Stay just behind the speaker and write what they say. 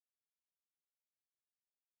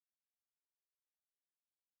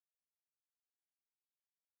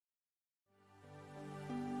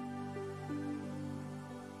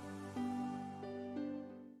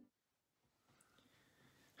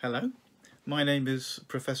Hello, my name is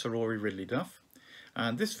Professor Rory Ridley-Duff,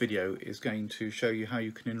 and this video is going to show you how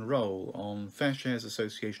you can enrol on FairShares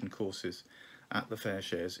Association courses at the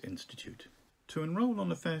FairShares Institute. To enrol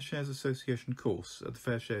on a FairShares Association course at the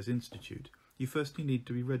FairShares Institute, you firstly need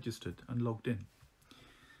to be registered and logged in.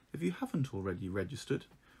 If you haven't already registered,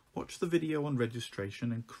 watch the video on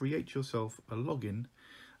registration and create yourself a login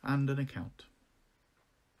and an account.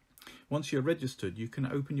 Once you're registered, you can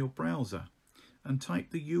open your browser and type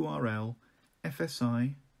the URL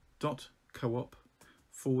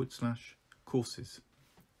fsi.coop/courses.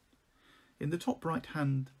 In the top right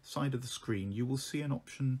hand side of the screen you will see an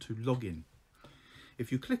option to log in.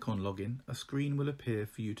 If you click on login, a screen will appear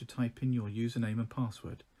for you to type in your username and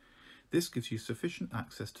password. This gives you sufficient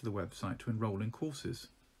access to the website to enrol in courses.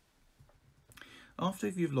 After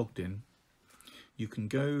you've logged in, you can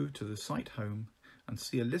go to the site home and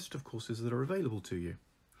see a list of courses that are available to you.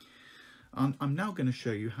 I'm now going to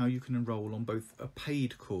show you how you can enrol on both a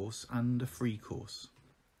paid course and a free course.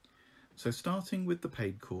 So starting with the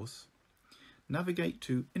paid course, navigate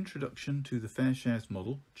to Introduction to the FairShares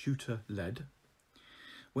Model, Tutor-Led.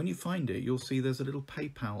 When you find it, you'll see there's a little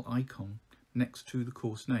PayPal icon next to the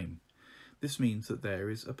course name. This means that there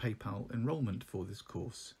is a PayPal enrolment for this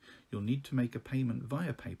course. You'll need to make a payment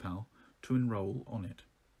via PayPal to enrol on it.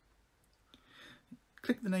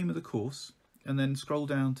 Click the name of the course and then scroll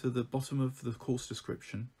down to the bottom of the course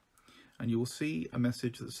description and you will see a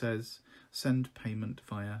message that says send payment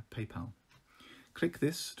via PayPal. Click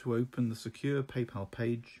this to open the secure PayPal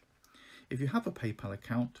page. If you have a PayPal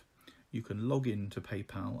account, you can log in to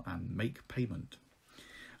PayPal and make payment.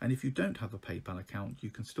 And if you don't have a PayPal account,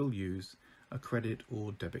 you can still use a credit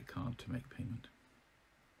or debit card to make payment.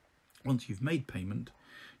 Once you've made payment,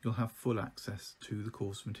 you'll have full access to the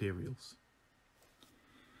course materials.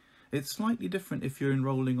 It's slightly different if you're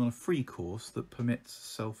enrolling on a free course that permits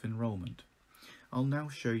self-enrolment. I'll now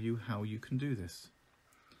show you how you can do this.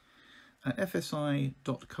 At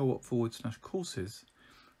fsi.coop/courses,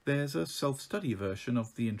 there's a self-study version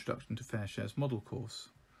of the Introduction to FairShares Model course.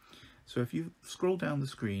 So if you scroll down the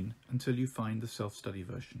screen until you find the self-study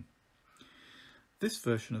version. This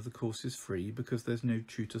version of the course is free because there's no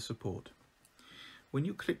tutor support. When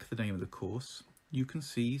you click the name of the course, you can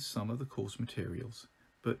see some of the course materials.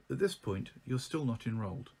 But at this point, you're still not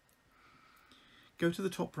enrolled. Go to the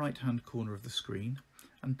top right-hand corner of the screen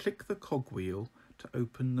and click the cogwheel to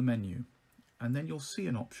open the menu, and then you'll see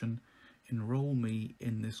an option, Enroll Me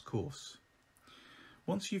in this course.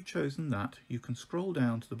 Once you've chosen that, you can scroll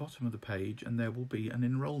down to the bottom of the page and there will be an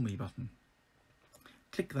Enroll Me button.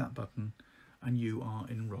 Click that button and you are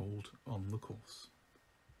enrolled on the course.